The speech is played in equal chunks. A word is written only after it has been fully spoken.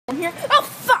here. Oh,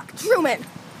 fuck, Truman.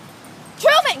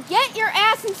 Truman, get your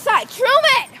ass inside.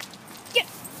 Truman!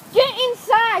 Get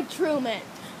inside, Truman.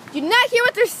 Do you not hear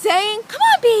what they're saying? Come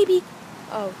on, baby.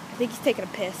 Oh, I think he's taking a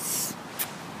piss.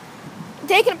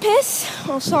 Taking a piss?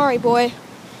 Oh, sorry, boy.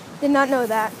 Did not know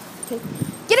that. Okay.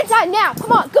 Get inside now.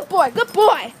 Come on. Good boy. Good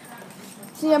boy.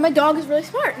 So, yeah, my dog is really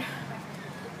smart.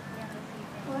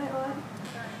 What?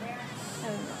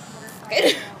 I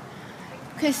don't know.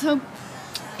 Okay, so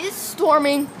it's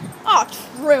storming. Oh,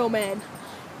 Truman.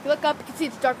 If you look up, you can see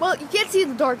it's dark. Well, you can't see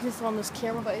the darkness on this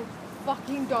camera, but it's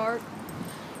fucking dark.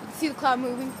 You can see the cloud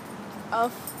moving. Oh,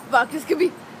 fuck. This could be...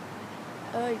 you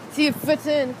can see it fits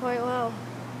in quite well.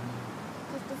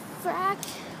 Just a frack.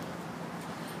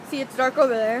 See, it's dark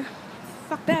over there.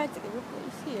 Fuck that. You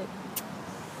see it.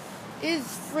 It is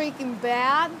freaking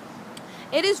bad.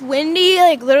 It is windy.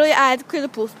 Like, literally, I had to clear the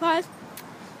pool supplies.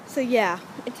 So, yeah.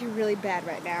 It's really bad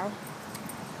right now.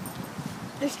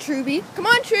 There's Truby. Come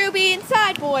on, Truby.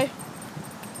 Inside, boy.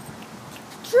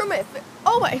 Truman.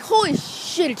 Oh, my. Holy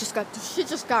shit. Shit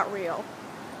just got real.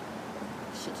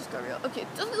 Shit just got real. Okay,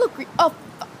 it doesn't look real. Oh,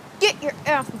 fuck. Get your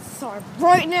ass inside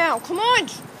right now. Come on.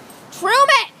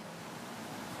 Truman.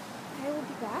 Okay, we'll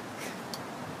be back.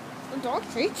 The dog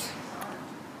treats.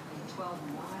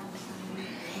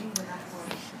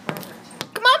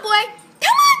 Come on, boy.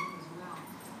 Come on.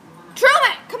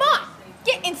 Truman, come on.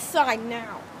 Get inside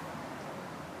now.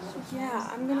 So, yeah,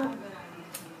 I'm gonna...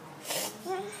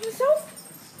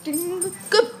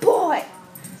 Good boy.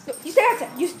 No, you stay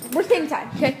outside. We're staying inside,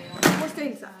 okay? We're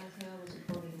staying inside.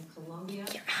 Yeah.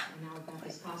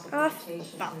 Ah,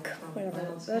 fuck.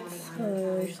 Whatever. That's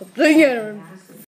something.